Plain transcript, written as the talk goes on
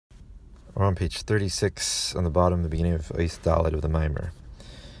We're on page 36 on the bottom, the beginning of Ois Dalet of the Maimer.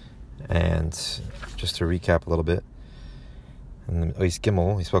 And just to recap a little bit, in Ois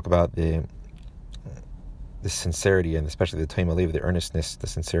Gimel, he spoke about the sincerity, and especially the Toim Alev, the earnestness, the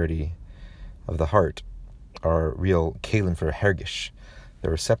sincerity of the heart, are real kalim for hergish.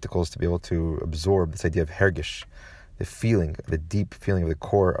 They're receptacles to be able to absorb this idea of hergish, the feeling, the deep feeling of the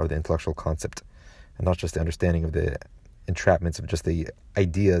core of the intellectual concept, and not just the understanding of the entrapments of just the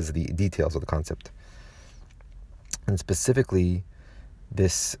ideas, the details of the concept. And specifically,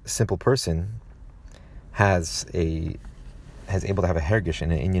 this simple person has able to have a hergish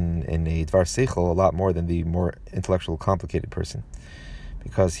in a dvar seichel a lot more than the more intellectual, complicated person,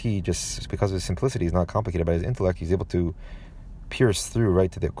 because because of his simplicity, he's not complicated by his intellect. He's able to pierce through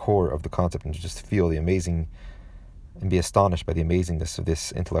right to the core of the concept and just feel the amazing and be astonished by the amazingness of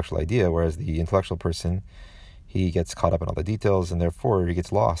this intellectual idea. Whereas the intellectual person, he gets caught up in all the details, and therefore he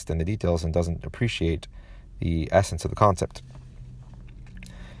gets lost in the details and doesn't appreciate the essence of the concept.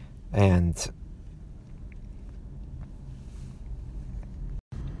 And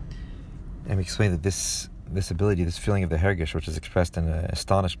we explained that this ability, this feeling of the hergish, which is expressed in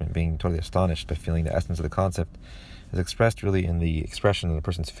astonishment, being totally astonished by feeling the essence of the concept, is expressed really in the expression of the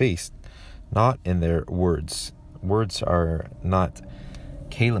person's face, not in their words. Words are not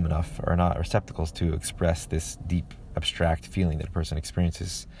kalim enough, are not receptacles to express this deep, abstract feeling that a person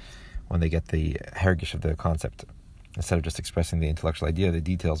experiences when they get the hergish of the concept, instead of just expressing the intellectual idea, the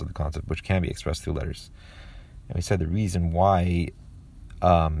details of the concept, which can be expressed through letters. And we said the reason why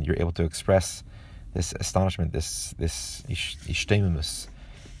you're able to express this astonishment, this ishteimus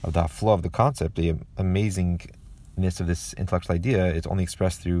of the flow of the concept, the amazingness of this intellectual idea, is only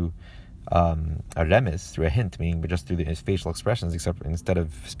expressed through a remez, through a hint, meaning just through his facial expressions, instead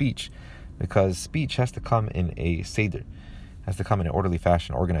of speech, because speech has to come in a seder, has to come in an orderly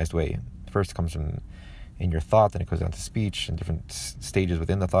fashion, organized way. First it comes in your thought, then it goes down to speech, and different stages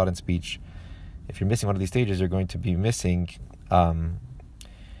within the thought and speech. If you're missing one of these stages, you're going to be missing.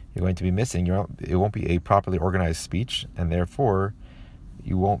 It won't be a properly organized speech, and therefore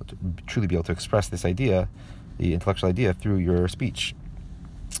you won't truly be able to express this idea, the intellectual idea, through your speech.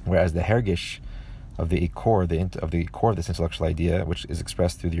 Whereas the hergish of the core of this intellectual idea, which is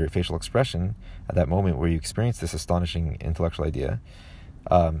expressed through your facial expression at that moment where you experience this astonishing intellectual idea,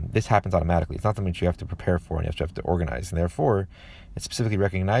 this happens automatically. It's not something that you have to prepare for and you have to organize, and therefore it's specifically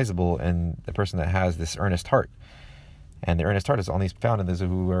recognizable in the person that has this earnest heart. And the earnest heart is only found in those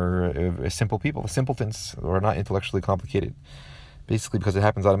who are simple people, the simpletons, who are not intellectually complicated. Basically, because it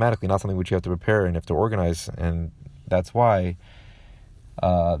happens automatically, not something which you have to prepare and have to organize. And that's why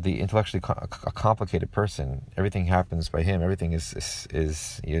the intellectually complicated person, everything happens by him. Everything is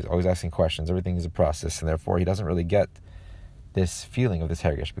he's always asking questions. Everything is a process, and therefore he doesn't really get this feeling of this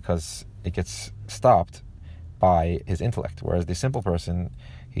hergish because it gets stopped by his intellect. Whereas the simple person,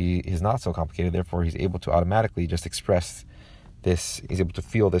 he is not so complicated, therefore he's able to automatically just express this, he's able to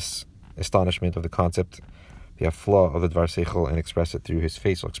feel this astonishment of the concept, the flaw of the dvar seichel, and express it through his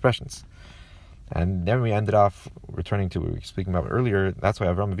facial expressions. And then we ended off returning to what we were speaking about earlier. That's why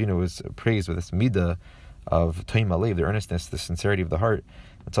Avraham Avinu was praised with this midah of toim alev, the earnestness, the sincerity of the heart.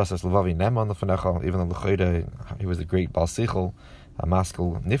 Even though he was a great bal seichel, a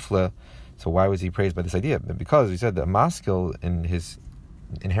maskil nifla. So why was he praised by this idea? Because we said that a maskil, in his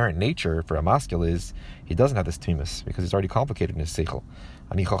inherent nature for a maskil, is he doesn't have this timus because he's already complicated in his seichel.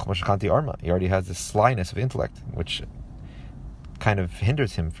 He already has this slyness of intellect, which kind of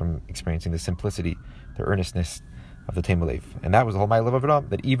hinders him from experiencing the simplicity, the earnestness of the Toim Alev. And that was the whole Ma'ale of Avraham,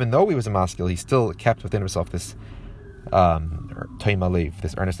 that even though he was a maskil, he still kept within himself this Toim Alev,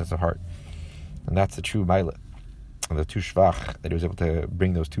 this earnestness of heart. And that's the true Ma'ale, the two shvach, that he was able to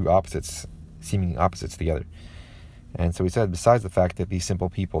bring those two seeming opposites together. And so we said, besides the fact that these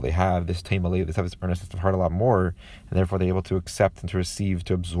simple people, they have this Toim Alev, they have this earnestness of heart a lot more, and therefore they're able to accept and to receive,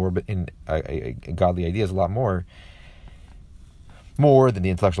 to absorb in godly ideas a lot more than the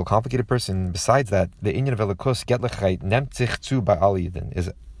intellectual complicated person. Besides that, the inyan of Elikus Getlechait nemt sich zu bei all Yidden,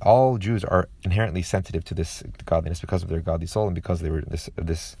 is all Jews are inherently sensitive to this godliness because of their godly soul and because they were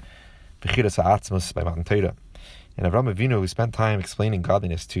this Bechiras Ha'atzmus by Matan Torah. And Avraham Avinu, who spent time explaining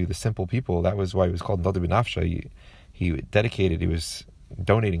godliness to the simple people, that was why he was called Nodar B'Nafsha. He was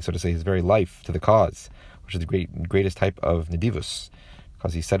donating, so to say, his very life to the cause, which is the greatest type of nedivus,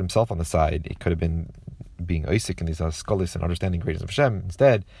 because he set himself on the side. It could have been being Isaac in these skolis and understanding greatness of Hashem.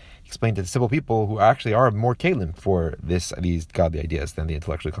 Instead, he explained to the simple people who actually are more kalim for these godly ideas than the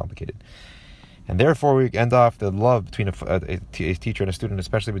intellectually complicated. And therefore, we end off the love between a teacher and a student,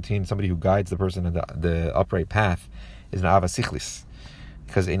 especially between somebody who guides the person in the upright path, is an ava sichlis.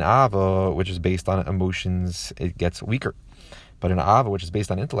 Because in Ava, which is based on emotions, it gets weaker. But in Ava, which is based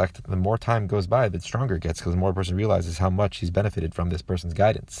on intellect, the more time goes by, the stronger it gets, because the more a person realizes how much he's benefited from this person's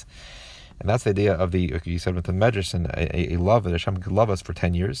guidance. And that's the idea of you said with the Medrash, and a love that Hashem could love us for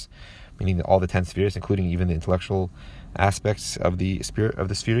 10 years, meaning all the 10 spheres, including even the intellectual aspects of the spirit of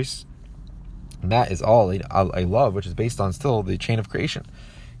the spheres. And that is all a love which is based on still the chain of creation,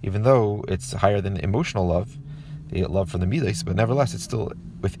 even though it's higher than the emotional love, the love from the Midas, but nevertheless it's still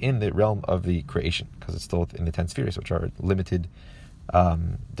within the realm of the creation, because it's still in the 10 spheres, which are limited,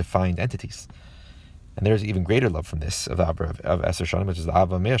 defined entities. And there's even greater love from this of the Ava of Eser Shana, which is the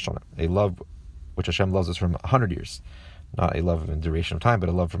Ava Mea Shana, a love which Hashem loves us from 100 years. Not a love in duration of time, but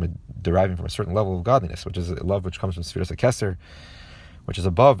a love deriving from a certain level of godliness, which is a love which comes from Sfiras HaKeser, which is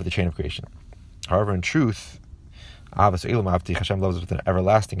above the chain of creation. However, in truth, Avas Eilam Avti, Hashem loves us with an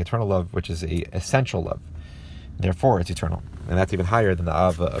everlasting, eternal love, which is a essential love. Therefore, it's eternal, and that's even higher than the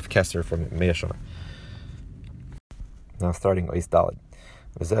Ava of Keser from Mea Shana. Now, starting Ois Daled.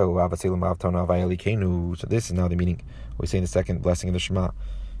 So this is now the meaning. We say in the second blessing of the Shema,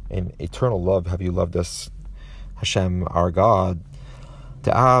 in eternal love have you loved us, Hashem, our God.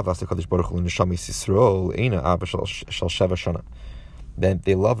 Then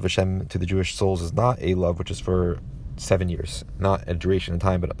the love of Hashem to the Jewish souls is not a love which is for 7 years, not a duration of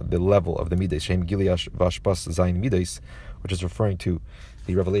time, but the level of the Midas, Shem Giliash Vashpas Zayin Midas, which is referring to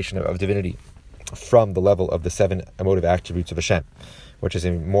the revelation of divinity from the level of the 7 emotive attributes of Hashem, which is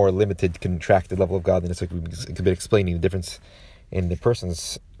a more limited, contracted level of godliness. Like we've been explaining the difference in the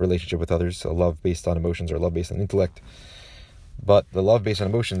person's relationship with others, a love based on emotions or a love based on intellect. But the love based on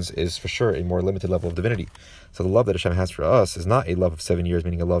emotions is for sure a more limited level of divinity. So the love that Hashem has for us is not a love of 7 years,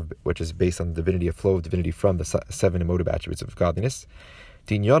 meaning a love which is based on the divinity, a flow of divinity from the 7 emotive attributes of godliness.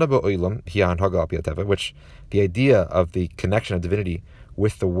 Which the idea of the connection of divinity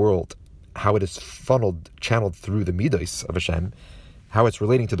with the world, how it is channeled through the midos of Hashem, how it's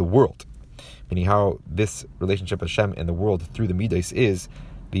relating to the world, meaning how this relationship of Hashem and the world through the midos is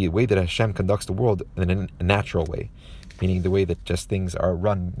the way that Hashem conducts the world in a natural way, meaning the way that just things are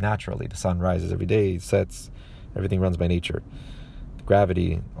run naturally. The sun rises every day, sets, everything runs by nature.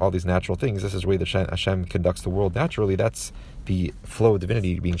 Gravity, all these natural things, this is the way that Hashem conducts the world naturally. That's the flow of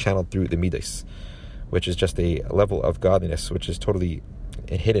divinity being channeled through the midos, which is just a level of godliness which is totally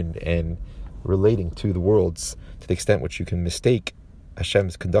hidden and relating to the worlds, to the extent which you can mistake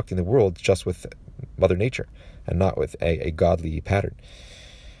Hashem's conducting the world just with Mother Nature and not with a godly pattern.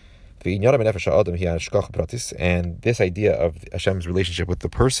 And this idea of Hashem's relationship with the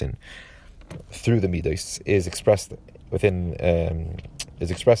person through the midos is expressed in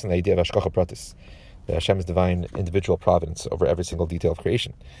the idea of Hashgacha Pratis, Hashem's divine individual providence over every single detail of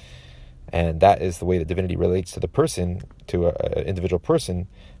creation. And that is the way that divinity relates to the person, to an individual person,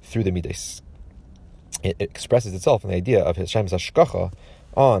 through the midos. It expresses itself in the idea of Hashem's hashgacha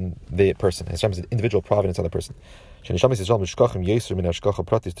on the person, Hashem's individual providence on the person. And the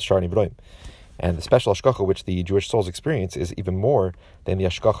special hashgacha which the Jewish souls experience is even more than the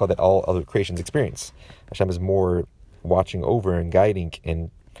hashgacha that all other creations experience. Hashem is more watching over and guiding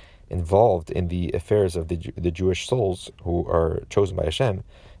and involved in the affairs of the Jewish souls who are chosen by Hashem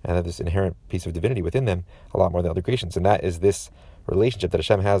and have this inherent piece of divinity within them a lot more than other creations. And that is this relationship that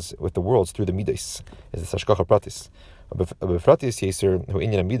Hashem has with the worlds through the midos, is this hashgacha pratis.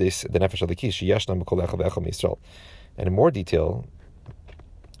 And in more detail,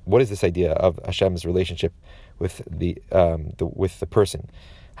 what is this idea of Hashem's relationship with the person,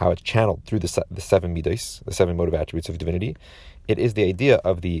 how it's channeled through the 7 midos, the 7 motive attributes of divinity? It is the idea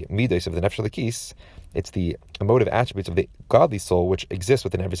of the midos of the nefesh halakis. It's the emotive attributes of the godly soul which exists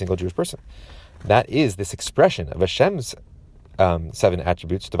within every single Jewish person. That is this expression of Hashem's 7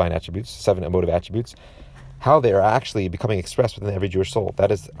 attributes, divine attributes, 7 emotive attributes, how they are actually becoming expressed within every Jewish soul.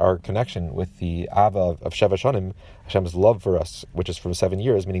 That is our connection with the Ava of Sheva Shanim, Hashem's love for us, which is from 7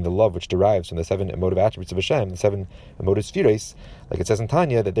 years, meaning the love which derives from the 7 emotive attributes of Hashem, the 7 emotive spheres, like it says in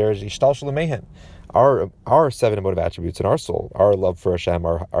Tanya, that there is Ishtal Shalom Mehen. Our 7 emotive attributes in our soul, our love for Hashem,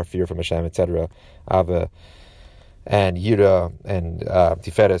 our fear from Hashem, etc., Ava and Yira and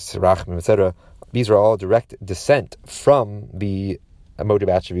Tiferes, Rachmim, etc., these are all direct descent from the emotive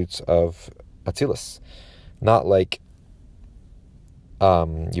attributes of Atzilus. Not like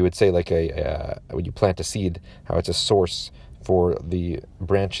you would say, like when you plant a seed, how it's a source for the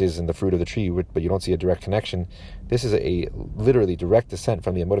branches and the fruit of the tree, but you don't see a direct connection. This is a literally direct descent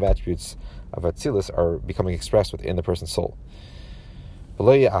from the emotive attributes of Atzilus are becoming expressed within the person's soul.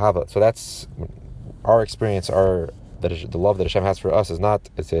 So that's our experience, our the love that Hashem has for us is not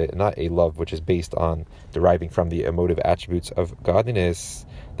a love which is based on deriving from the emotive attributes of godliness.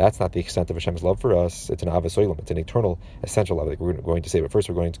 That's not the extent of Hashem's love for us. It's an avos olam. It's an eternal, essential love, like we're going to say. But first,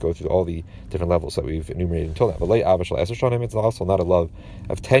 we're going to go through all the different levels that we've enumerated until now. But it's also not a love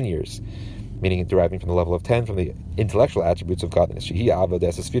of 10 years, meaning deriving from the level of 10 from the intellectual attributes of godliness. A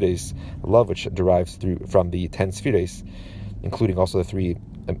love which derives from the 10 spheres, including also the 3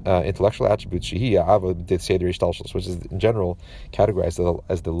 intellectual attributes, which is in general categorized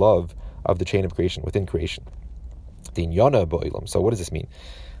as the love of the chain of creation, within creation. So what does this mean?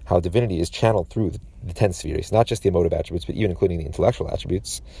 How divinity is channeled through the 10 spheres, not just the emotive attributes, but even including the intellectual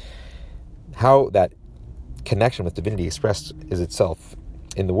attributes. How that connection with divinity expressed is itself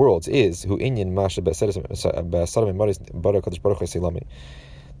in the worlds is who inyan masha. That's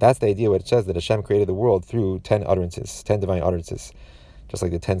the idea where it says that Hashem created the world through 10 utterances, 10 divine utterances. Just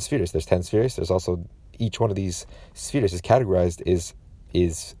like the 10 spheres. There's 10 spheres. There's also, each one of these spheres is categorized,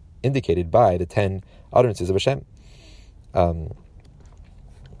 is indicated by the 10 utterances of Hashem.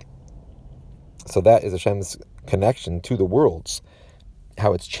 So that is Hashem's connection to the worlds,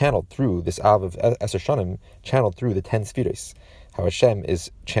 how it's channeled through this Av of Eser Shanim, channeled through the 10 spheres. How Hashem is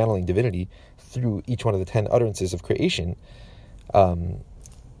channeling divinity through each one of the 10 utterances of creation,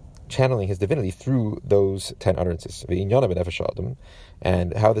 channeling his divinity through those 10 utterances.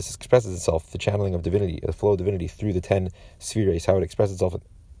 And how this expresses itself, the channeling of divinity, the flow of divinity through the 10 spheres, how it expresses itself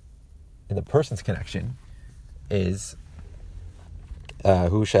in the person's connection is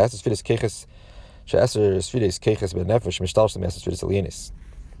who she'eser sfiris keches benefesh mishtalshel me'eser sfiris alienis.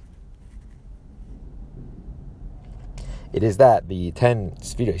 It is that the 10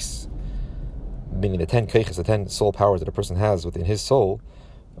 spheres, meaning the 10 keches, the 10 soul powers that a person has within his soul,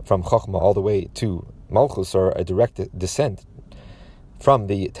 from Chokhmah all the way to Malchus, are a direct descent from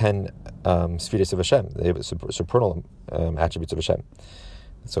the 10 spheres of Hashem, the supernal attributes of Hashem.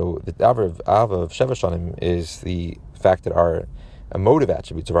 So the Av of Sheva Shanim is the fact that our emotive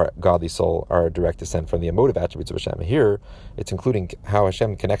attributes of our godly soul are a direct descent from the emotive attributes of Hashem. Here, it's including how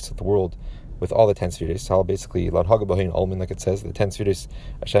Hashem connects with the world with all the 10 spheres. How basically, like it says, the 10 spheres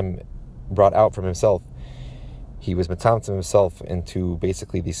Hashem brought out from himself. He was metamtzim himself into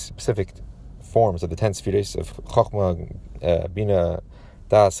basically these specific forms of the 10 spheres of Chokhmah, Bina,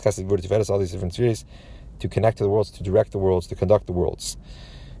 Das, Chesed, Gvura, Tiferes, all these different spheres, to connect to the worlds, to direct the worlds, to conduct the worlds,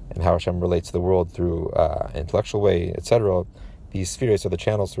 and how Hashem relates to the world through intellectual way, etc. These spheres are the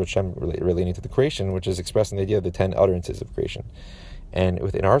channels through which Hashem relating to the creation, which is expressed in the idea of the 10 utterances of creation. And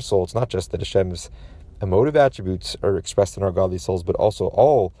within our soul, it's not just that Hashem's emotive attributes are expressed in our godly souls, but also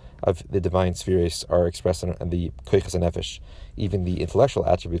all of the divine spheres are expressed in the koiches and nefesh. Even the intellectual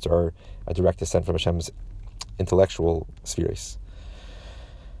attributes are a direct descent from Hashem's intellectual spheres.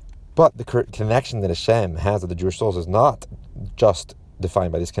 But the connection that Hashem has with the Jewish souls is not just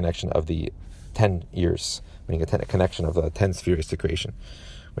defined by this connection of the 10 years, meaning a connection of the 10 spheres to creation,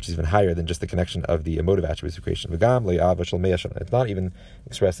 which is even higher than just the connection of the emotive attributes of creation. It's not even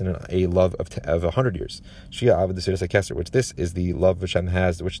expressed in a love of 100 years. Which this is the love Hashem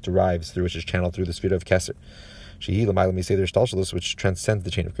has, which derives through, which is channeled through the sphere of Keser, which transcends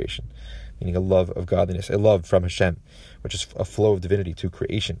the chain of creation, meaning a love of godliness, a love from Hashem, which is a flow of divinity to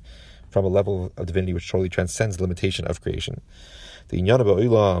creation, from a level of divinity which totally transcends the limitation of creation. The Inyan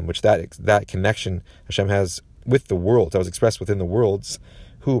Ba'olam, which that connection Hashem has with the world, that was expressed within the worlds.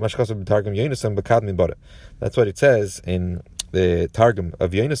 That's what it says in the Targum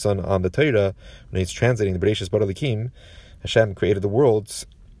of Yonasan on the Torah when he's translating the Bereshis Bara Elikim. Hashem created the worlds.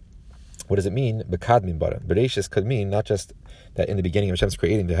 What does it mean? Bekadmin bara. Bereshis could mean not just that in the beginning of Hashem's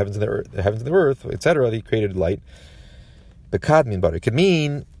creating the heavens and the earth, etc. He created light. Bekadmin bara. It could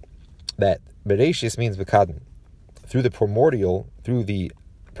mean that Bereshis means Bekadmin. Through the primordial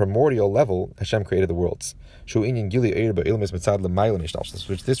level, Hashem created the worlds. Which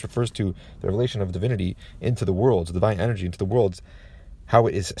this refers to the revelation of divinity into the worlds, divine energy into the worlds, how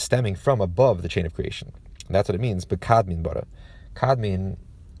it is stemming from above the chain of creation. And that's what it means. Bekadmin bara. Kadmin.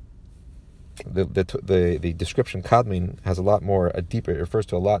 The description Kadmin has a lot more it refers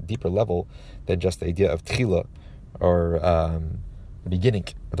to a lot deeper level than just the idea of Tchila, or the beginning,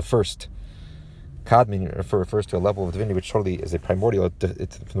 or the first. Kadmin refers to a level of divinity which totally is a primordial.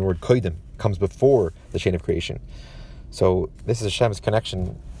 It's from the word koidim, comes before the chain of creation. So this is Hashem's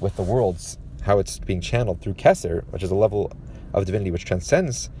connection with the worlds, how it's being channeled through Keser, which is a level of divinity which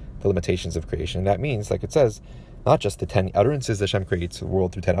transcends the limitations of creation. And that means, like it says, not just the 10 utterances that Hashem creates the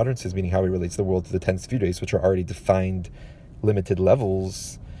world through 10 utterances, meaning how he relates the world to the 10 spheres, which are already defined, limited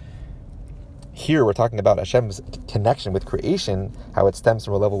levels. Here we're talking about Hashem's connection with creation, how it stems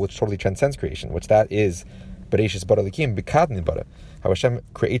from a level which totally transcends creation, which that is How Hashem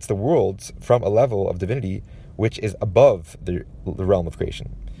creates the worlds from a level of divinity which is above the realm of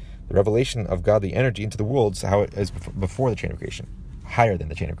creation. The revelation of godly energy into the worlds, how it is before the chain of creation, higher than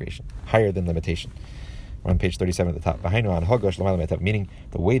the chain of creation, higher than limitation. We're on page 37 at the top. Meaning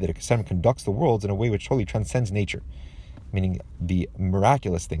the way that Hashem conducts the worlds in a way which totally transcends nature. Meaning the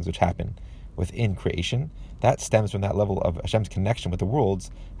miraculous things which happen within creation, that stems from that level of Hashem's connection with the worlds,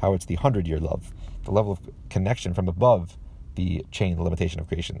 how it's the 100-year love, the level of connection from above the chain, the limitation of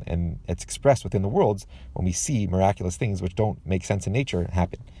creation. And it's expressed within the worlds when we see miraculous things which don't make sense in nature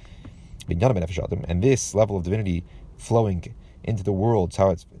happen. And this level of divinity flowing into the worlds, how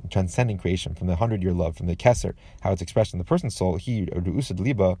it's transcending creation from the 100-year love, from the Keser, how it's expressed in the person's soul.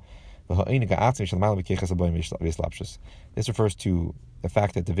 This refers to the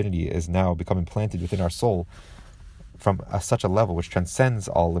fact that divinity is now become implanted within our soul from such a level which transcends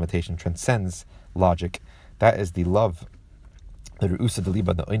all limitation, transcends logic. That is the love, the Ru'usa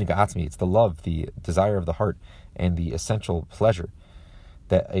Deliba, the Oiniga Atzmi. It's the love, the desire of the heart, and the essential pleasure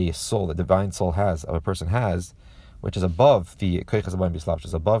that a soul, the divine soul has, of a person has, which is above the Koichas Abayim Bislapsh,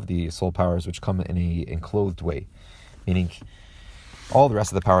 is above the soul powers which come in a enclosed way. Meaning, all the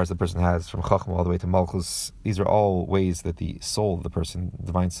rest of the powers the person has, from Chachma all the way to Malchus, these are all ways that the soul of the person, the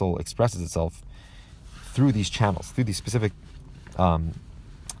divine soul, expresses itself through these channels, through these specific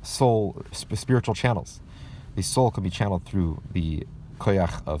spiritual channels. The soul can be channeled through the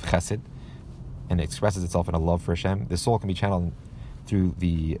Koyach of Chesed, and it expresses itself in a love for Hashem. The soul can be channeled through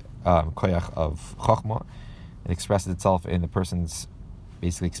the Koyach of Chachma, and expresses itself in the person's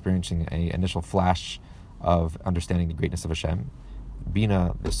basically experiencing an initial flash of understanding the greatness of Hashem.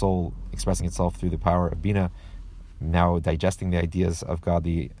 Bina, the soul expressing itself through the power of Bina, now digesting the ideas of God,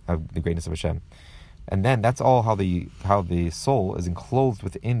 the greatness of Hashem. And then that's all how the soul is enclosed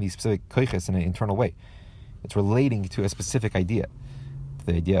within these specific koiches in an internal way. It's relating to a specific idea,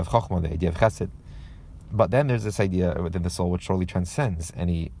 the idea of Chokhmah, the idea of Chesed. But then there's this idea within the soul which totally transcends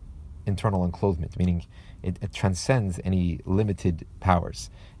any internal enclosement, meaning it transcends any limited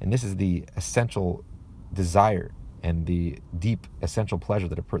powers. And this is the essential desire and the deep essential pleasure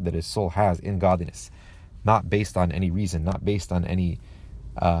that his soul has in godliness, not based on any reason, not based on any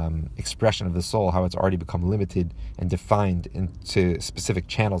expression of the soul, how it's already become limited and defined into specific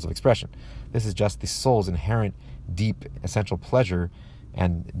channels of expression. This is just the soul's inherent deep essential pleasure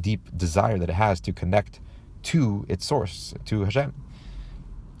and deep desire that it has to connect to its source, to Hashem.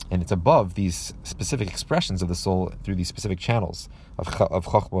 And it's above these specific expressions of the soul through these specific channels of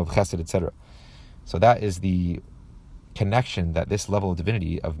Chokhmah, of Chesed, etc. So that is the connection that this level of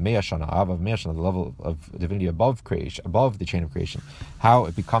divinity of Me'ashana, the level of divinity above creation, above the chain of creation, how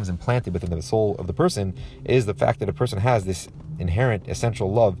it becomes implanted within the soul of the person is the fact that a person has this inherent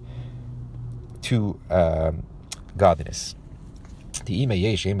essential love to godliness. So even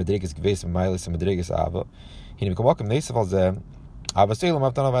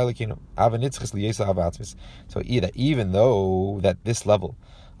though that this level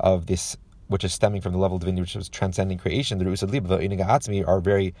of this, which is stemming from the level of divinity which is transcending creation, the Ru'us Adlib, the Iniga Atzmi, are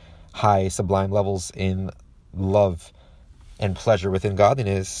very high, sublime levels in love and pleasure within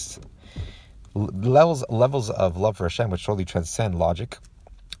godliness. Levels of love for Hashem which totally transcend logic,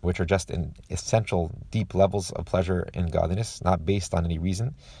 which are just in essential, deep levels of pleasure in godliness, not based on any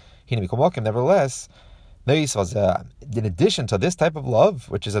reason. Nevertheless, in addition to this type of love,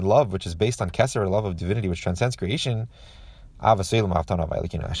 which is a love which is based on Keser, a love of divinity which transcends creation, Hashem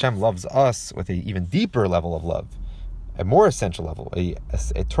loves us with an even deeper level of love, a more essential level, a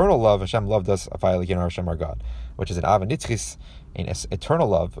eternal love. Hashem loved us, Hashem our God, which is an Ava Nitzchis, an eternal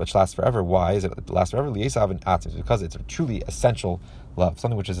love which lasts forever. Why is it lasts forever? Because it's a truly essential love,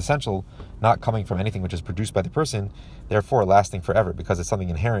 something which is essential, not coming from anything which is produced by the person, therefore lasting forever, because it's something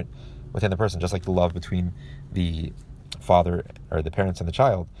inherent within the person, just like the love between the father or the parents and the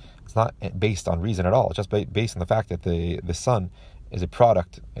child. It's not based on reason at all. It's just based on the fact that the son is a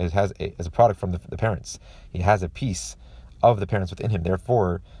product, is a product from the parents. He has a piece of the parents within him.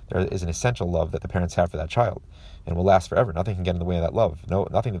 Therefore, there is an essential love that the parents have for that child, and will last forever. Nothing can get in the way of that love.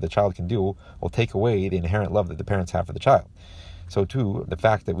 Nothing that the child can do will take away the inherent love that the parents have for the child. So too, the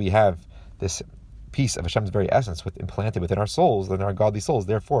fact that we have this piece of Hashem's very essence implanted within our souls, within our godly souls,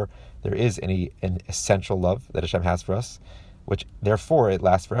 therefore there is an essential love that Hashem has for us, which therefore it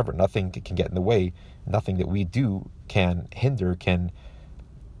lasts forever. Nothing can get in the way. Nothing that we do can hinder, can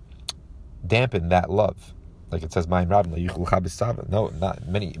dampen that love. Like it says, no, not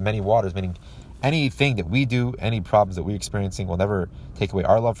many waters, meaning anything that we do, any problems that we're experiencing will never take away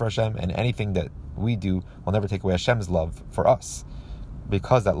our love for Hashem, and anything that we do will never take away Hashem's love for us.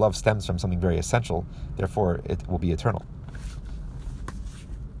 because that love stems from something very essential, therefore it will be eternal.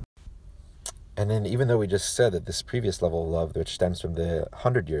 And then even though we just said that this previous level of love, which stems from the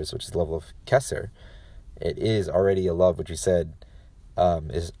 100 years, which is the level of Keser, it is already a love which we said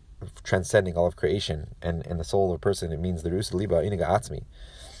is transcending all of creation, and in the soul of a person, it means the Rus Liba Iniga Atzmi.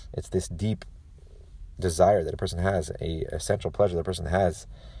 It's this deep desire that a person has, a essential pleasure that a person has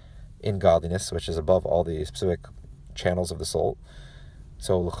in godliness, which is above all the specific channels of the soul.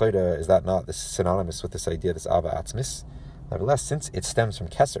 So l'chayda, is that not this synonymous with this idea, this Ava Atzmis? Nevertheless, since it stems from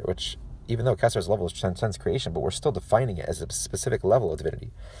Keser, which even though Keser's level transcends creation, but we're still defining it as a specific level of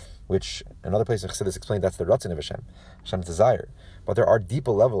divinity, which another place in Chassidus explained that's the Ratzon of Hashem, Hashem's desire. But there are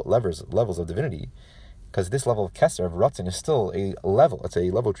deeper levels of divinity, because this level of Keser, of Ratzon, is still a level. It's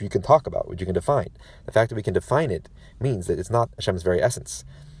a level which you can talk about, which you can define. The fact that we can define it means that it's not Hashem's very essence.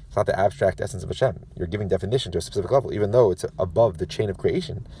 It's not the abstract essence of Hashem. You're giving definition to a specific level, even though it's above the chain of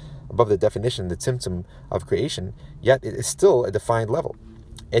creation, above the definition, the symptom of creation, yet it is still a defined level.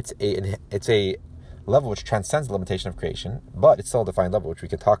 It's a level which transcends the limitation of creation, but it's still a defined level which we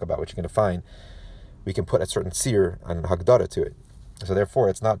can talk about, which you can define. We can put a certain seer and hagdara to it. So therefore,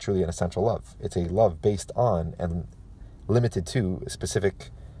 it's not truly an essential love. It's a love based on and limited to a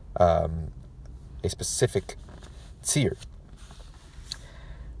specific seer.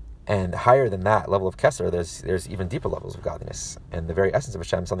 And higher than that level of Keser, there's even deeper levels of godliness, and the very essence of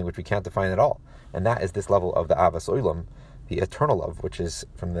Hashem, something which we can't define at all. And that is this level of the Avas Olam, the eternal love, which is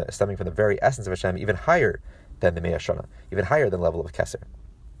stemming from the very essence of Hashem, even higher than the Mei Shana, even higher than the level of Keser.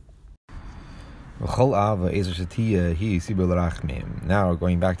 Now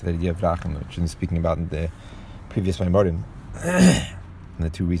going back to the idea of Rachmim, which we've been speaking about in the previous Maimorim, and the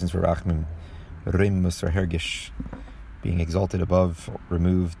two reasons for Rachmim, Rimus or Hergish, being exalted above,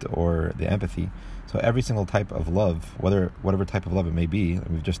 removed, or the empathy. So every single type of love, whatever type of love it may be,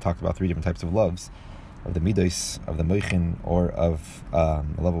 we've just talked about 3 different types of loves, of the midos, of the moichin, or of a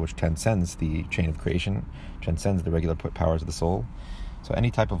level which transcends the chain of creation, transcends the regular powers of the soul. So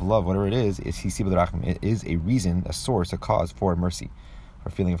any type of love, whatever it is hisibah d'rachmim. It is a reason, a source, a cause for mercy, for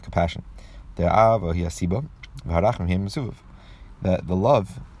a feeling of compassion. The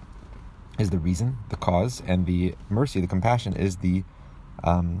love is the reason, the cause, and the mercy, the compassion, is the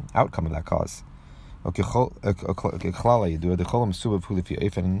outcome of that cause. And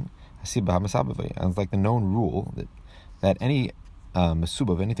it's like the known rule that any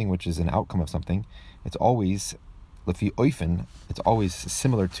mesubah, anything which is an outcome of something, it's always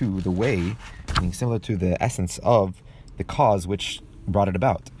similar to the way, meaning similar to the essence of the cause which brought it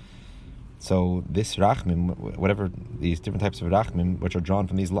about. So this rachmim, whatever these different types of rachmim which are drawn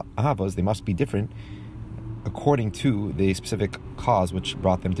from these ahavas, they must be different according to the specific cause which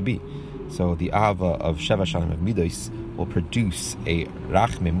brought them to be. So the ahava of Sheva Shanim of Midos will produce a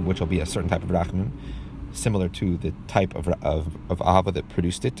rachmim, which will be a certain type of rachmim, similar to the type of ahava that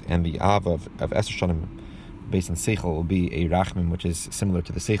produced it, and the ahava of Eser Shanim based on seichel will be a rachmim which is similar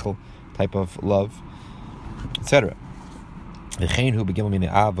to the seichel type of love, etc. So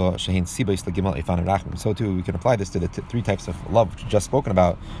too, we can apply this to the 3 types of love which we've just spoken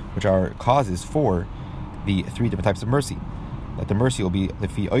about, which are causes for the 3 different types of mercy. That the mercy will be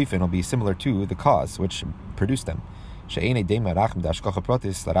similar to the cause which produced them.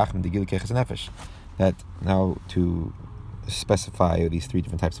 That now to specify these 3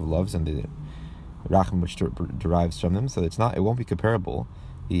 different types of loves and the rachim which derives from them, so it won't be comparable.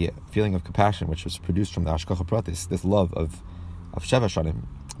 The feeling of compassion which was produced from the hashgacha pratis, this love of Sheva Shanim,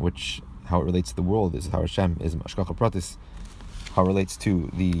 which how it relates to the world is how Hashem is hashgacha pratis, how it relates to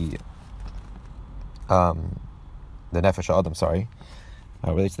the nefesh ha'adam,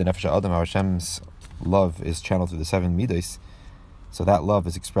 how it relates to the nefesh ha'adam, how Hashem's love is channeled through the 7 midos. So that love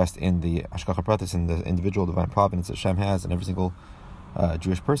is expressed in the hashgacha pratis, in the individual divine providence that Hashem has in every single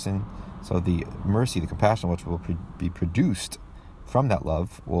Jewish person. So the mercy, the compassion which will be produced from that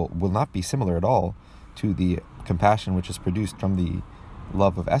love will not be similar at all to the compassion which is produced from the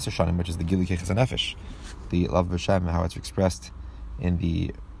love of Eser Shanim, which is the Gilui Keches HaNefesh, the love of Hashem, how it's expressed in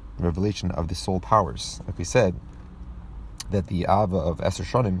the revelation of the soul powers. Like we said, that the Ava of Eser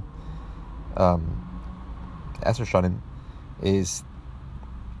Shanim is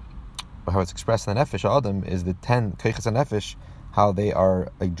how it's expressed in the Nefesh Adam is the 10 Keches HaNefesh, how they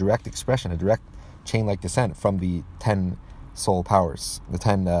are a direct expression, a direct chain-like descent from the 10 soul powers, the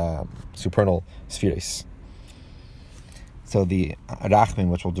 10 supernal spheres. So the rachmim,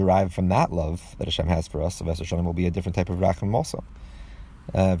 which will derive from that love that Hashem has for us of Eser Shanim, will be a different type of rachmim also.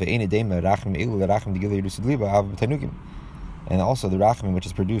 And also the rachmim which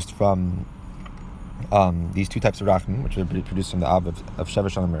is produced from these two types of rachmim, which are produced from the av of Sheva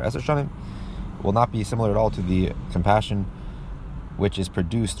Shanim or Eser Shanim, will not be similar at all to the compassion which is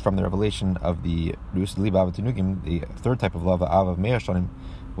produced from the revelation of the Rus Liba Avatinugim, the third type of love, av of Meir Shanim,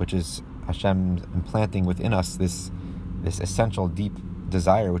 which is Hashem implanting within us this essential deep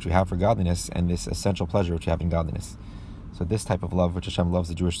desire which we have for godliness, and this essential pleasure which we have in godliness. So this type of love which Hashem loves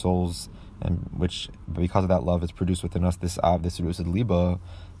the Jewish souls, and which because of that love is produced within us, this Rus Liba,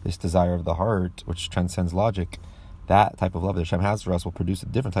 this desire of the heart which transcends logic, that type of love that Hashem has for us will produce a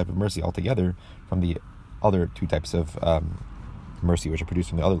different type of mercy altogether from the other two types of mercy which are produced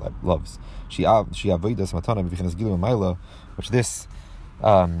from the other loves. Which this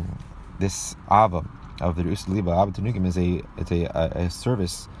ava of the Rus Liba Ava Tanugim is a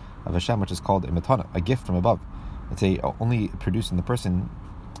service of Hashem which is called a matana, a gift from above. It's only produced in the person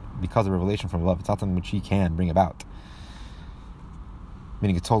because of revelation from above. It's not something which he can bring about.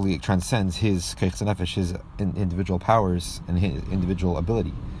 Meaning it totally transcends his keiches nefesh, his individual powers and his individual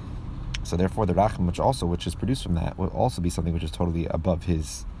ability. So therefore, the rachim, which is produced from that, will also be something which is totally above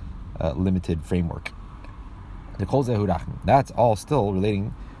his limited framework. The kol zehu rachim. That's all still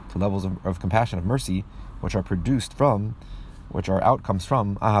relating to levels of compassion, of mercy, which are produced from, which are outcomes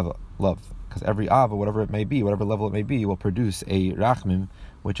from ahava, love. Because every ava, whatever it may be, whatever level it may be, will produce a rachmim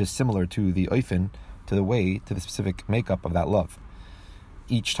which is similar to the oifen, to the way, to the specific makeup of that love.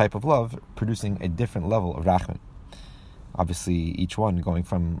 Each type of love producing a different level of rachmim. Obviously, each one going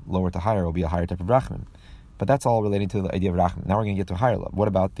from lower to higher will be a higher type of rachmim. But that's all relating to the idea of rachmim. Now we're going to get to a higher love. What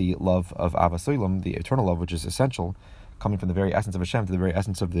about the love of Avas Olam, the eternal love, which is essential, coming from the very essence of Hashem to the very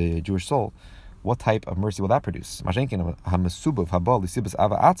essence of the Jewish soul? What type of mercy will that produce? Which is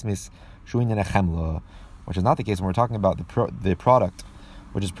not the case when we're talking about the product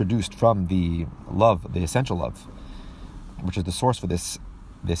which is produced from the love, the essential love, which is the source for this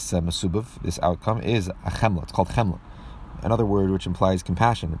masubav, this outcome, is a chemla. It's called chemla. Another word which implies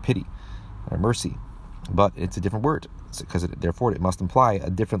compassion or pity or mercy. But it's a different word, because therefore it must imply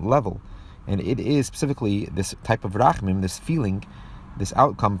a different level. And it is specifically this type of rachmim, this feeling, this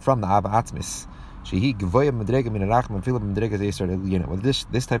outcome from the Ava Atzmis.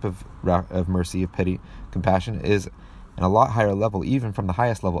 This type of mercy, of pity, compassion, is in a lot higher level, even from the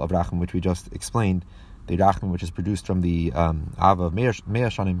highest level of rachmim, which we just explained, the rachmim which is produced from the Ava of Meir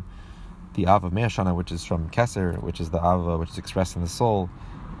Shanim, the Ava of Meir Shana, which is from Keser, which is the Ava which is expressed in the soul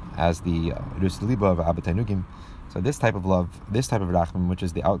as the Rus Liba of Abba Tainugim. So this type of love, this type of rachmim, which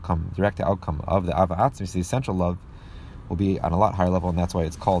is the outcome, direct outcome of the Ava Atzmis, the essential love, will be on a lot higher level, and that's why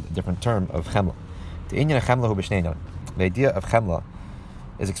it's called a different term of chemla. The idea of chemla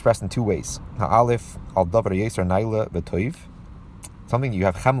is expressed in two ways. Ha'alif al davar yesar naila v'toiv. Something you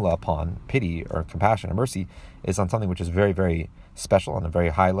have chemla upon, pity or compassion or mercy, is on something which is very, very special, on a very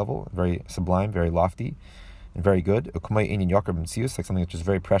high level, very sublime, very lofty, and very good. Like something which is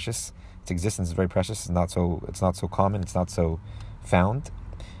very precious. Its existence is very precious. It's not so common. It's not so found,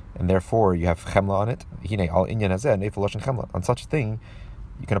 and therefore you have chemla on it. On such a thing,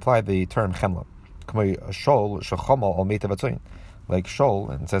 you can apply the term chemla. Like Shol,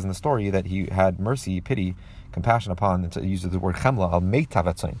 and it says in the story that he had mercy, pity, compassion upon, and it uses the word chemla al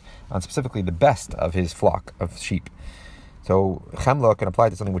meitavatzoin, on specifically the best of his flock of sheep. So chemla can apply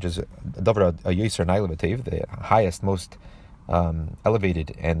to something which is davar a yoser nailav, the highest, most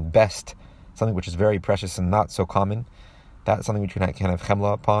elevated and best, something which is very precious and not so common. That's something which you can have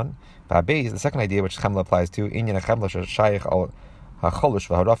chemla upon. But the second idea which chemla applies to, inyan chemla shayich al hacholush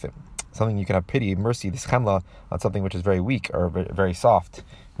v'harafim. Something you can have pity, mercy, this chemla, on something which is very weak or very soft,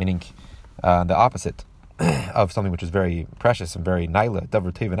 meaning the opposite of something which is very precious and very naila,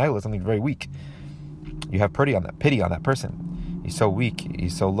 davar teva naila, something very weak. You have pity on that person. He's so weak,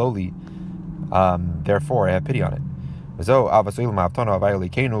 he's so lowly, therefore I have pity on it. And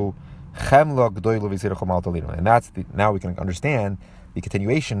that's now we can understand the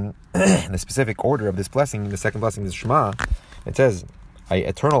continuation and the specific order of this blessing. The second blessing is Shema. It says,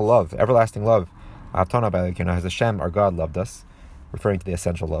 eternal love, everlasting love, has Hashem, our God, loved us, referring to the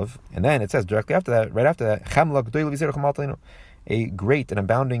essential love. And then it says directly after that, right after that, a great and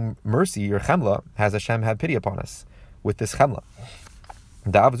abounding mercy, or chemla, has Hashem had pity upon us with this chemla.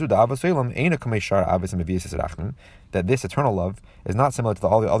 That this eternal love is not similar to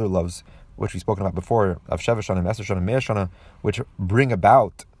all the other loves which we've spoken about before, of Sheva Shanim, Eser Shanim, Meir Shana, which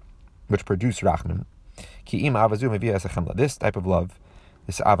produce rachmim. This type of love,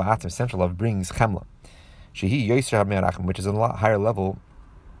 this Ava Atzmis, essential love, brings chemla, which is a lot higher level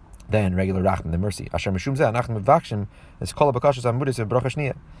than regular rachmim, the mercy.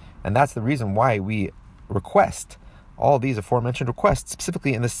 And that's the reason why we request all these aforementioned requests,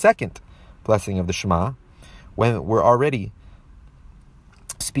 specifically in the second blessing of the Shema, when we're already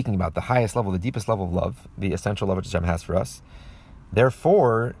speaking about the highest level, the deepest level of love, the essential love which Hashem has for us.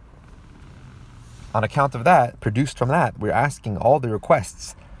 Therefore, on account of that, produced from that, we're asking all the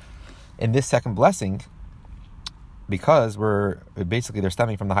requests in this second blessing, because they're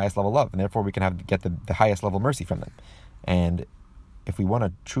stemming from the highest level of love, and therefore we can get the highest level of mercy from them. And if we want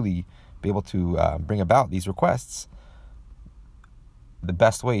to truly be able to bring about these requests, the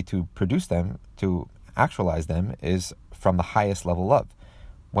best way to produce them, to actualize them, is from the highest level of love.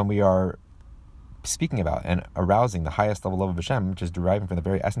 When we are speaking about and arousing the highest level of love of Hashem, which is deriving from the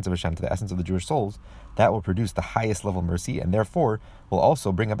very essence of Hashem to the essence of the Jewish souls, that will produce the highest level of mercy, and therefore will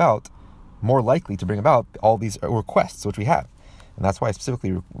also more likely to bring about all these requests which we have. And that's why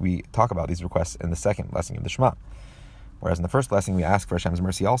specifically we talk about these requests in the second blessing of the Shema. Whereas in the first blessing we ask for Hashem's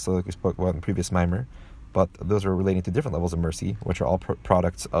mercy also, like we spoke about in the previous mimer, but those are relating to different levels of mercy, which are all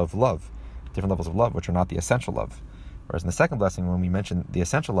products of love, different levels of love, which are not the essential love. Whereas in the second blessing, when we mention the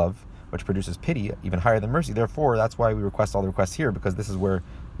essential love, which produces pity, even higher than mercy, therefore that's why we request all the requests here, because this is where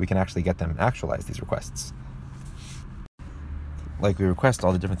we can actually get them actualize, these requests. Like we request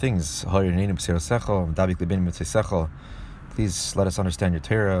all the different things. Please let us understand your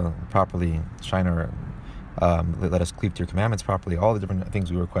Torah properly, let us cleave to your commandments properly. All the different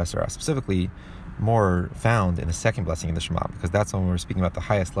things we request are specifically more found in the second blessing of the Shema, because that's when we're speaking about the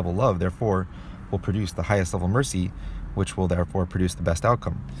highest level love, therefore will produce the highest level mercy, which will therefore produce the best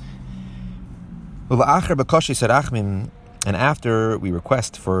outcome. And after we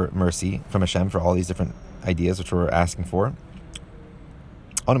request for mercy from Hashem for all these different ideas which we're asking for,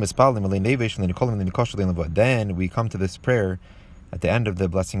 then we come to this prayer at the end of the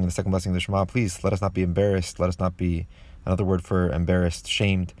blessing, the second blessing of the Shema. Please let us not be embarrassed, let us not be, another word for embarrassed,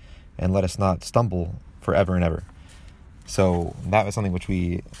 shamed, and let us not stumble forever and ever. So that was something which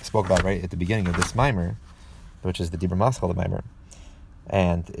we spoke about right at the beginning of this mimer, which is the Dibur Maschal, the mimer.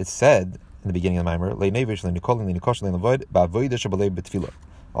 And it said in the beginning of the mimer,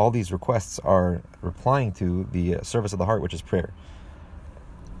 all these requests are replying to the service of the heart, which is prayer.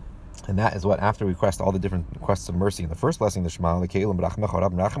 And that is what, after we request all the different requests of mercy in the first blessing, the Shema,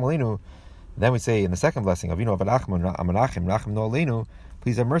 then we say in the second blessing,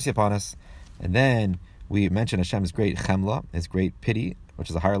 please have mercy upon us. And then we mention Hashem's great chemla, His great pity,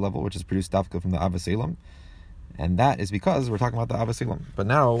 which is a higher level, which is produced dafka from the Avos Eilam. And that is because we're talking about the Avos Eilam. But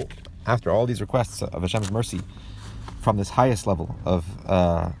now, after all these requests of Hashem's mercy from this highest level of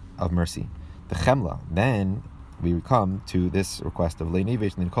mercy, the chemla, then we come to this request of what does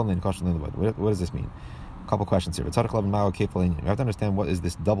this mean? A couple questions here. You have to understand what is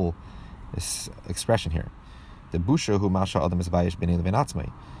this expression here. The busha hu masha adam isbayish b'nei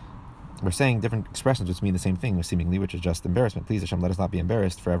levenatzmei. We're saying different expressions which mean the same thing, seemingly, which is just embarrassment. Please, Hashem, let us not be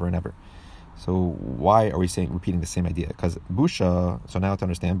embarrassed forever and ever. So why are we repeating the same idea? Because busha, so now to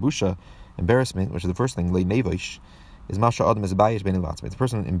understand, busha, embarrassment, which is the first thing, le nevosh, is masha adam isbayish b'nei levenatzmei. It's a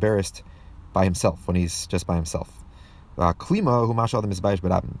person embarrassed by himself, when he's just by himself. Klima hu masha adam isbayish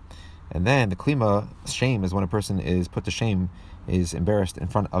b'rabim. And then the klima, shame, is when a person is put to shame, is embarrassed in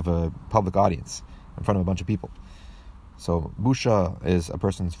front of a public audience, in front of a bunch of people. So busha is a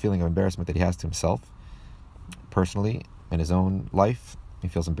person's feeling of embarrassment that he has to himself, personally, in his own life. He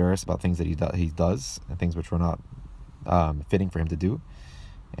feels embarrassed about things that he does, and things which were not fitting for him to do.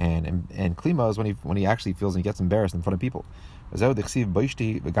 And klima is when he actually feels and he gets embarrassed in front of people. And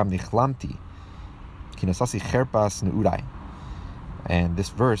this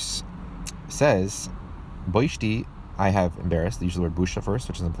verse says, boishti, I have embarrassed. They use the word busha first,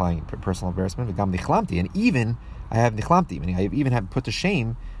 which is implying personal embarrassment. And even I have nichlamti, meaning I even have put to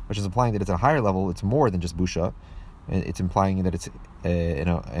shame, which is implying that it's a higher level. It's more than just busha. It's implying that it's in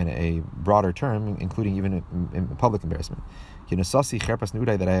a broader term, including even in public embarrassment.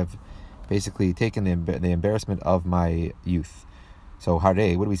 That I have basically taken the embarrassment of my youth. So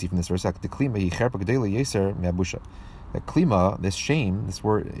hare, what do we see from this verse? The klima, this shame, this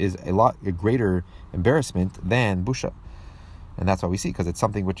word is a greater embarrassment than busha. And that's what we see, because it's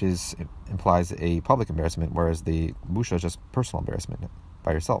something which implies a public embarrassment, whereas the busha is just personal embarrassment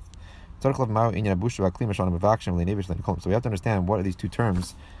by yourself. So we have to understand what are these two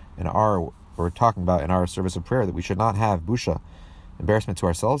terms we're talking about in our service of prayer, that we should not have busha, embarrassment to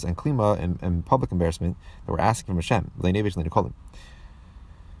ourselves, and klima, and public embarrassment that we're asking from Hashem.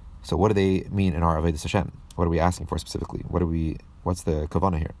 So what do they mean in our Avodas Hashem? What are we asking for specifically? What's the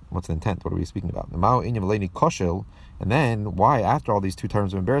kavanah here? What's the intent? What are we speaking about? And then why, after all these two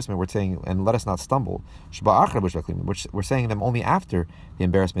terms of embarrassment, we're saying, and let us not stumble, which we're saying them only after the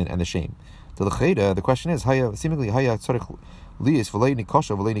embarrassment and the shame. The question is,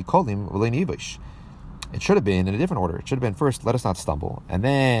 it should have been in a different order. It should have been first, let us not stumble, and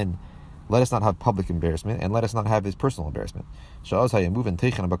then let us not have public embarrassment, and let us not have his personal embarrassment. Then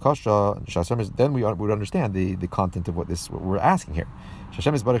we would understand the content of what we're asking here.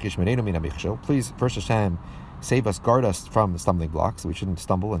 Please, first Hashem, save us, guard us from stumbling blocks, so we shouldn't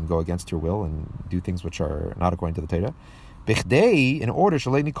stumble and go against your will and do things which are not according to the Torah. In order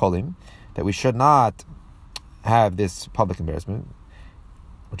that we should not have this public embarrassment,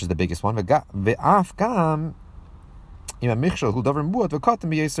 which is the biggest one. And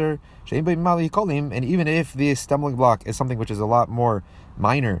even if this stumbling block is something which is a lot more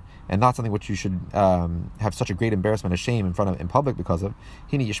minor and not something which you should have such a great embarrassment and shame in public because of,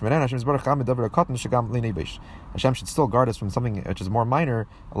 Hashem should still guard us from something which is more minor,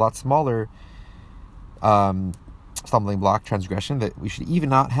 a lot smaller stumbling block, transgression, that we should even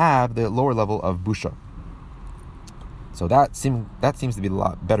not have the lower level of busha. So that seems to be a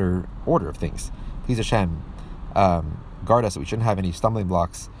lot better order of things. Please Hashem, guard us that we shouldn't have any stumbling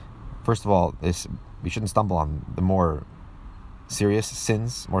blocks. First of all, we shouldn't stumble on the more serious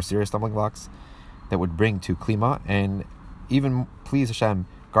sins, more serious stumbling blocks that would bring to klima, and even please Hashem,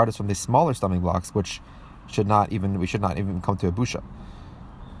 guard us from the smaller stumbling blocks which we should not even come to a busha.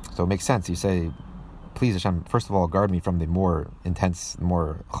 So it makes sense. You say, please Hashem, first of all, guard me from the more intense,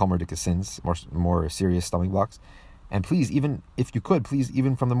 more chomer sins, more serious stumbling blocks. And please, even if you could, please,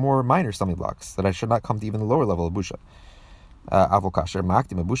 even from the more minor stumbling blocks, that I should not come to even the lower level of busha. But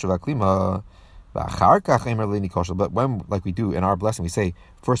when, like we do in our blessing, we say,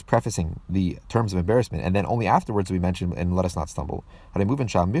 first prefacing the terms of embarrassment, and then only afterwards we mention, and let us not stumble. So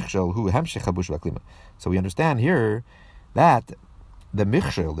we understand here that the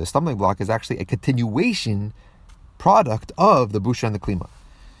michshel, the stumbling block, is actually a continuation product of the busha and the klima.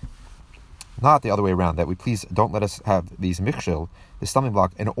 Not the other way around, that we please don't let us have these michshel, the stumbling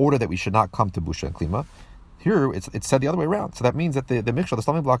block, in order that we should not come to busha and klima. Here, it's said the other way around. So that means that the michshel, the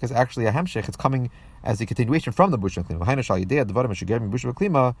stumbling block, is actually a hemshech. It's coming as a continuation from the busha and klima.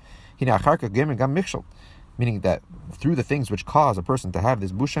 Meaning that through the things which cause a person to have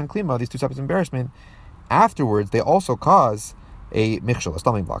this busha and klima, these two types of embarrassment, afterwards they also cause a michshel, a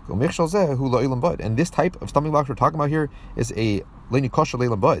stumbling block. And this type of stumbling block we're talking about here is a leini kosher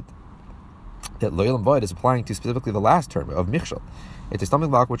leilam bud. That loyal void is applying to specifically the last term of michshel. It's a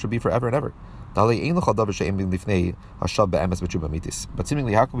stumbling block which would be forever and ever. But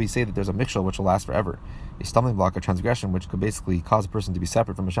seemingly, how can we say that there's a michshel which will last forever? A stumbling block, a transgression, which could basically cause a person to be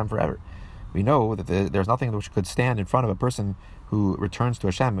separate from Hashem forever. We know that there's nothing which could stand in front of a person who returns to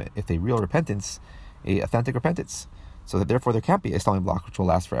Hashem if a real repentance, a authentic repentance. So that therefore there can't be a stumbling block which will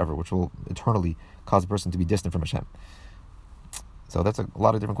last forever, which will eternally cause a person to be distant from Hashem. So that's a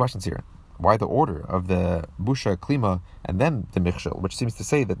lot of different questions here. Why the order of the busha, klima, and then the michshel, which seems to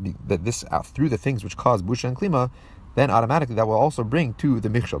say that this through the things which cause busha and klima, then automatically that will also bring to the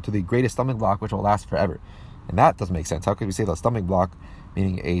michshel, to the greatest stumbling block which will last forever. And that doesn't make sense. How could we say that stumbling block,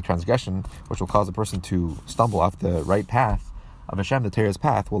 meaning a transgression which will cause a person to stumble off the right path of Hashem, the Torah's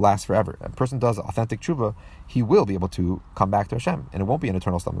path, will last forever? If a person does authentic tshuva, he will be able to come back to Hashem, and it won't be an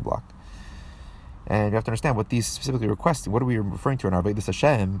eternal stumbling block. And you have to understand what these specifically request. What are we referring to in our Vedas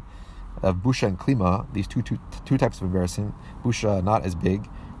Hashem? Of busha and klima, these two types of embarrassment. Busha not as big,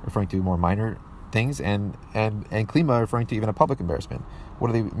 referring to more minor things, and klima referring to even a public embarrassment.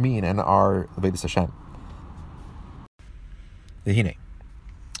 What do they mean in our Vedas Hashem?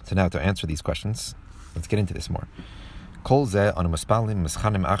 So now to answer these questions, let's get into this more. All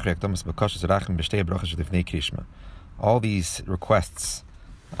these requests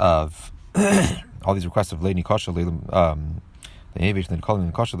of Leini Kosher,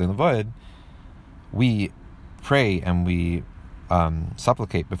 we pray and we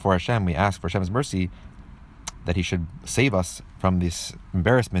supplicate before Hashem. We ask for Hashem's mercy that He should save us from this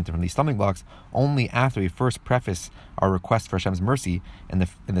embarrassment and from these stumbling blocks only after we first preface our request for Hashem's mercy in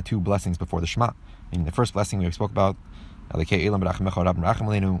the two blessings before the Shema. Meaning the first blessing we spoke about, the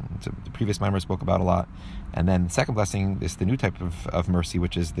previous mimer spoke about a lot, and then the second blessing is the new type of mercy,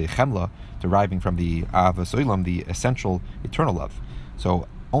 which is the chemla, deriving from the avos olam, the essential eternal love. So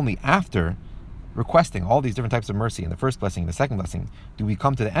only after requesting all these different types of mercy in the first blessing and the second blessing do we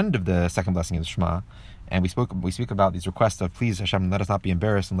come to the end of the second blessing of the Shema, and we speak about these requests of, please Hashem, let us not be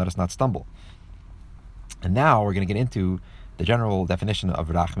embarrassed and let us not stumble. And now we're going to get into the general definition of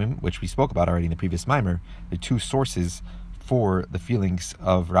rachmim, which we spoke about already in the previous mimer, the two sources for the feelings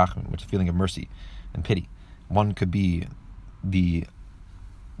of rachmim, which is the feeling of mercy and pity. One could be the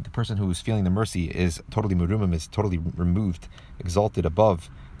person who is feeling the mercy is totally merumim, is totally removed, exalted above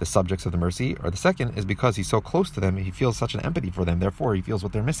the subjects of the mercy, or the second is because he's so close to them, he feels such an empathy for them, therefore he feels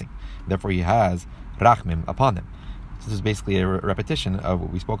what they're missing. Therefore he has rachmim upon them. So this is basically a repetition of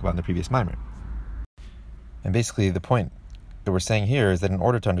what we spoke about in the previous Maimer. And basically the point that we're saying here is that in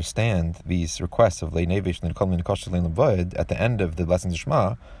order to understand these requests of Lei Nevish and Kol Min Kosh Lein Levod at the end of the lessons of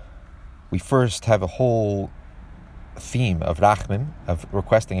Shema, we first have a whole theme of rachmim, of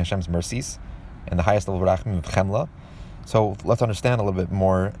requesting Hashem's mercies, and the highest level of rachmim of chemla. So let's understand a little bit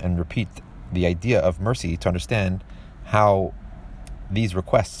more and repeat the idea of mercy to understand how these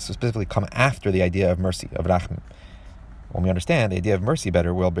requests specifically come after the idea of mercy, of rachmim. When we understand the idea of mercy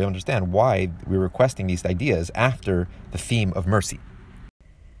better, we'll be able to understand why we're requesting these ideas after the theme of mercy.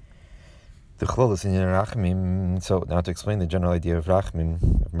 So now to explain the general idea of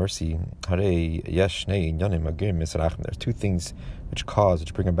rachmim, of mercy, there's two things which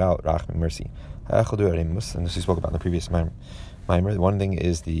bring about rachmim, mercy. And this we spoke about in the previous Maimer. One thing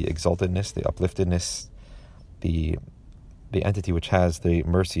is the exaltedness, the upliftedness. The entity which has the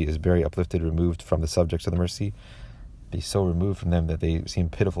mercy is very uplifted, removed from the subjects of the mercy. Be so removed from them that they seem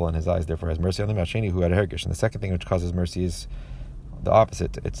pitiful in his eyes, therefore has mercy on them. Who had a hergish. And the second thing which causes mercy is the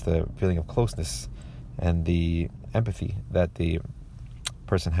opposite. It's the feeling of closeness and the empathy that the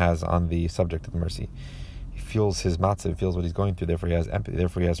person has on the subject of the mercy. He feels his matzav, feels what he's going through, therefore he has empathy,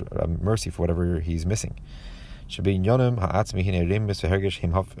 therefore he has mercy for whatever he's missing. In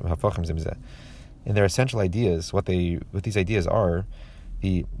their essential ideas, what these ideas are,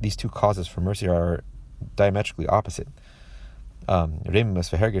 these two causes for mercy are diametrically opposite. They're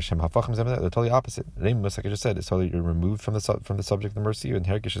totally opposite. Remus, like I just said, is totally you're removed from the subject of the mercy, and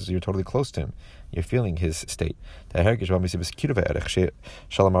hergish is you're totally close to him. You're feeling his state.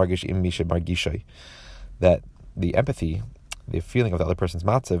 That the empathy, the feeling of the other person's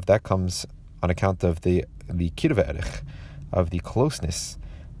matzav, that comes on account of the kiruv erech, of the closeness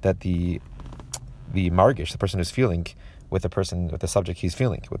that the margish, the person who's feeling, with the subject he's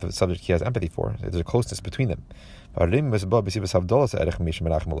feeling, with the subject he has empathy for. There's a closeness between them. Whereas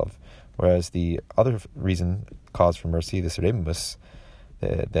the other reason, cause for mercy, this remus,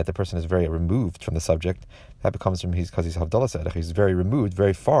 that the person is very removed from the subject, that becomes from because he's havdalas erech, he's very removed,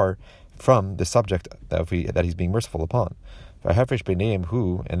 very far from the subject that he's being merciful upon. And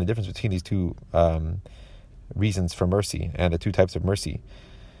the difference between these two reasons for mercy and the two types of mercy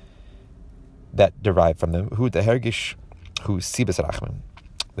that derive from them, who the hergish, who sibas rachmim,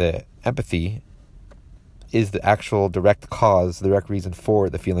 the empathy is the actual direct cause, the direct reason for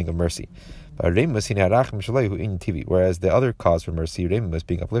the feeling of mercy. Whereas the other cause for mercy, remus,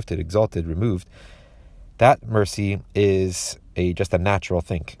 being uplifted, exalted, removed, that mercy is just a natural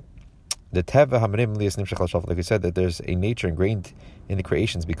thing. The teva hamrim lias nimshach l'shalf, like we said, that there's a nature ingrained in the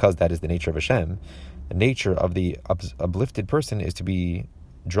creations because that is the nature of Hashem. The nature of the uplifted person is to be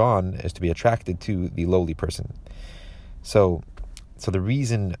drawn, is to be attracted to the lowly person. So the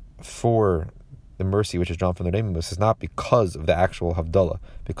reason for the mercy which is drawn from the remus is not because of the actual havdalah,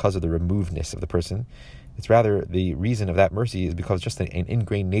 because of the removedness of the person. It's rather the reason of that mercy is because just an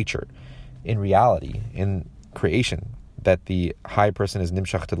ingrained nature, in reality, in creation, that the high person is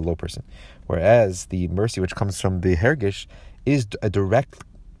nimshach to the low person, whereas the mercy which comes from the hergish is a direct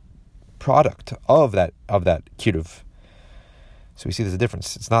product of that kiruv. So we see there's a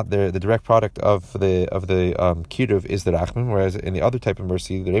difference. It's not the direct product of the kiruv is the rachmim, whereas in the other type of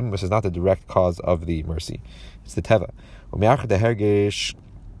mercy, the remus is not the direct cause of the mercy. It's the teva. The hergish,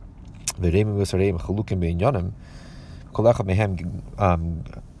 the remus areim chalukim beinyanim, kol echad mehem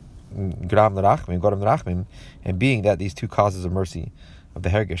gram l'rachmim, goram l'rachmim, and being that these two causes of mercy, of the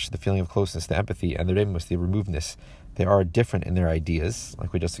hergish, the feeling of closeness, the empathy, and the remus, the removedness, they are different in their ideas,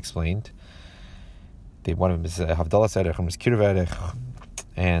 like we just explained. One of them is havdalas erech, one is kiruv erech,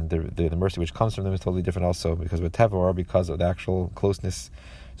 and the mercy which comes from them is totally different also, because with teva or because of the actual closeness.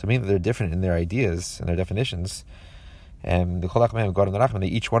 So meaning that they're different in their ideas and their definitions. And the kol ha'chmei goram l'rachmim,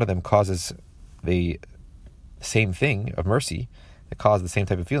 each one of them causes the same thing of mercy, that cause the same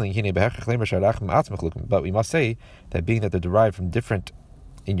type of feeling. But we must say that being that they're derived from different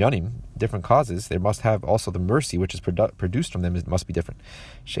inyanim, different causes, there must have also the mercy which is produced from them must be different.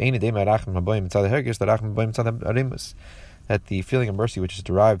 That the feeling of mercy which is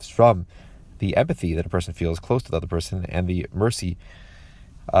derived from the empathy that a person feels close to the other person, and the mercy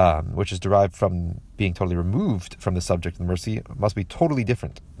which is derived from being totally removed from the subject of the mercy, must be totally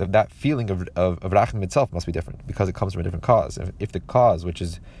different. That feeling of rachmim itself must be different because it comes from a different cause. If the cause which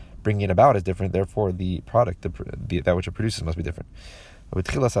is bringing it about is different, therefore the product, that which it produces, must be different.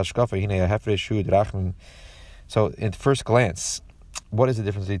 So, at first glance, what is the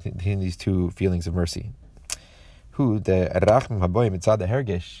difference between these two feelings of mercy? who the rachmim haboyim mitzad the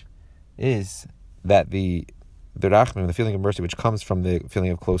hergish is that the rachmim, the feeling of mercy, which comes from the feeling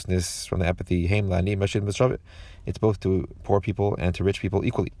of closeness, from the empathy, heim la'ani mashid misravit, it's both to poor people and to rich people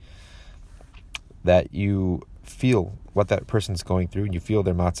equally. That you feel what that person's going through, and you feel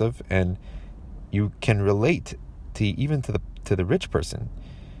their matzav, and you can relate to the rich person,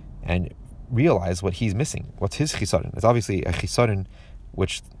 and realize what he's missing, what's his chisaron. It's obviously a chisaron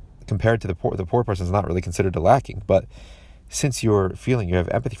which, compared to the poor person, is not really considered a lacking. But since you have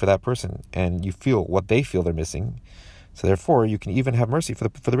empathy for that person, and you feel what they feel they're missing, so therefore you can even have mercy for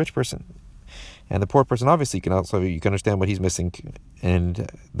the rich person. And the poor person, obviously, you can understand what he's missing, and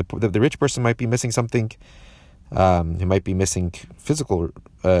the rich person might be missing something. He might be missing spiritual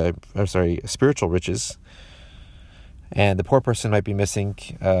riches, and the poor person might be missing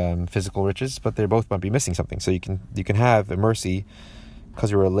physical riches, but they both might be missing something. So you can have a mercy because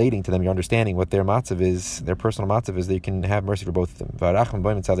you're relating to them, you're understanding what their matzav is, their personal matzav is, that you can have mercy for both of them.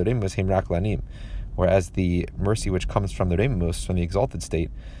 Whereas the mercy which comes from the reimus, from the exalted state,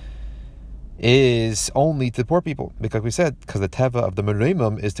 is only to the poor people, because we said, because the teva of the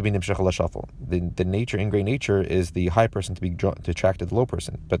mereimim is to be nimshach l'shafel. The nature, ingrained nature, is the high person to be attracted to the low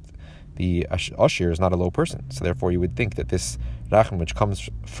person, but the ashir is not a low person. So therefore, you would think that this rachim, which comes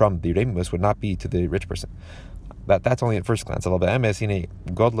from the reimus, would not be to the rich person. That's only at first glance. But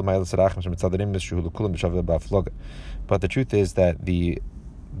the truth is that the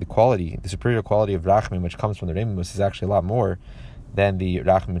superior quality of rachim, which comes from the reimus, is actually a lot more than the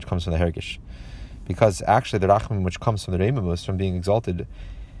rachim which comes from the hergish. Because actually the rachim which comes from the reimus, from being exalted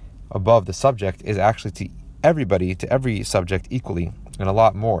above the subject, is actually to everybody, to every subject equally, and a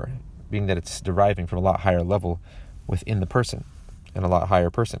lot more, being that it's deriving from a lot higher level within the person, and a lot higher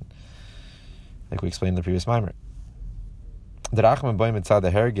person, like we explained in the previous mimer. The rachmim boim inside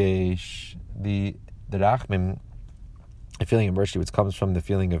the hergish, the rachmim, a feeling of mercy which comes from the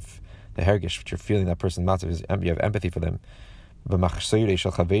feeling of the hergish, which you're feeling that person's matzav, is you have empathy for them,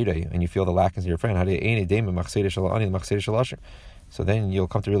 and you feel the lackings of your friend. So then you'll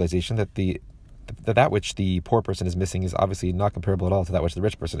come to realization that that which the poor person is missing is obviously not comparable at all to that which the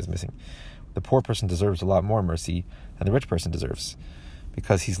rich person is missing. The poor person deserves a lot more mercy than the rich person deserves,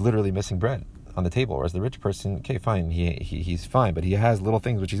 because he's literally missing bread on the table, whereas the rich person, okay, fine, he's fine, but he has little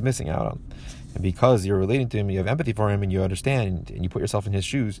things which he's missing out on. And because you're relating to him, you have empathy for him, and you understand, and you put yourself in his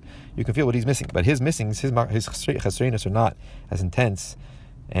shoes, you can feel what he's missing. But his missings, his chesreinos, are not as intense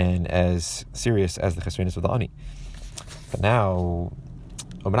and as serious as the chesreinos of the ani. But now,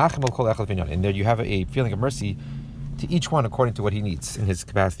 and there you have a feeling of mercy to each one according to what he needs in his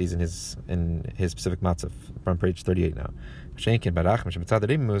capacities, in his specific matzav. From page 38 now.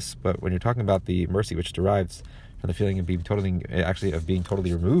 But when you're talking about the mercy which derives from the feeling of being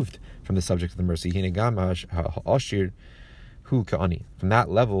totally removed from the subject of the mercy, from that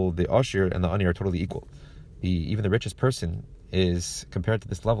level, the ashir and the ani are totally equal. Even the richest person is, compared to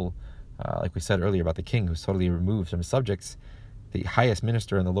this level, like we said earlier about the king who's totally removed from his subjects, the highest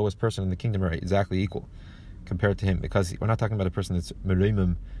minister and the lowest person in the kingdom are exactly equal compared to him, because we're not talking about a person that's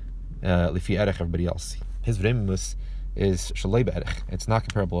mereimim lifi erech everybody else. His reimus is shalei be'erech. It's not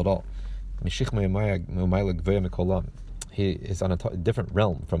comparable at all. He is on a different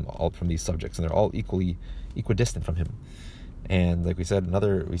realm from these subjects, and they're all equidistant from him. And like we said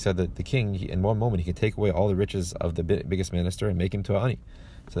that the king, in one moment, he can take away all the riches of the biggest minister and make him to an ani.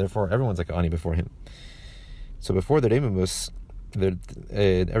 So therefore, everyone's like an ani before him. So before the reimus,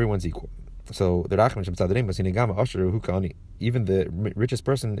 everyone's equal. So the rachim shem tzad reimus hinegam asher hu ka'ani. Even the richest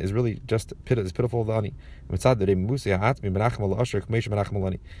person is really just pitiful of the ani.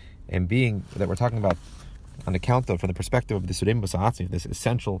 And being that we're talking about on account of, from the perspective of this reimus ha'atzmi, this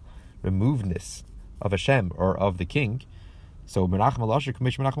essential removedness of Hashem or of the king, so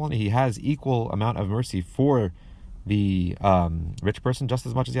he has equal amount of mercy for the rich person just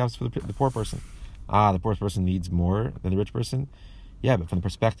as much as he has for the poor person. The poor person needs more than the rich person. Yeah, but from the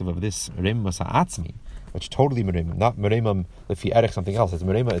perspective of this reimus ha'atzmi, which totally mereimim, not mereimim lefi erech something else. It's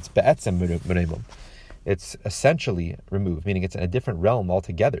mereimim. It's be'etzem mereimim. It's essentially removed, meaning it's in a different realm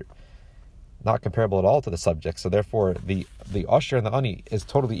altogether, not comparable at all to the subject. So therefore, the usher and the ani is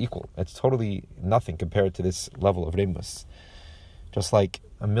totally equal. It's totally nothing compared to this level of reimus. Just like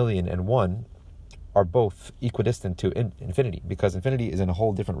 1,000,001 are both equidistant to infinity, because infinity is in a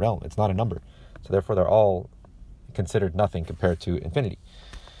whole different realm. It's not a number. So therefore, they're all considered nothing compared to infinity.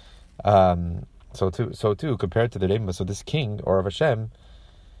 So too, compared to the reimus of this king or of Hashem,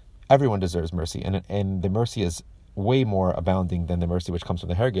 everyone deserves mercy, and the mercy is way more abounding than the mercy which comes from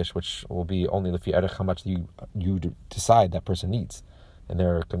the hergish, which will be only lefi erech how much you decide that person needs, and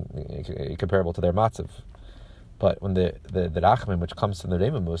they're comparable to their matzav. But when the Rachman, which comes from the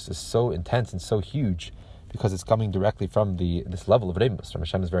Reimamus, is so intense and so huge, because it's coming directly from this level of Reimamus, from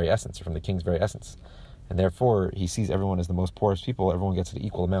Hashem's very essence, or from the king's very essence. And therefore, he sees everyone as the most poorest people. Everyone gets an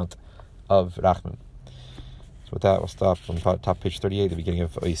equal amount of Rachman. So with that, we'll stop from top page 38, the beginning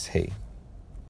of Ois Hey.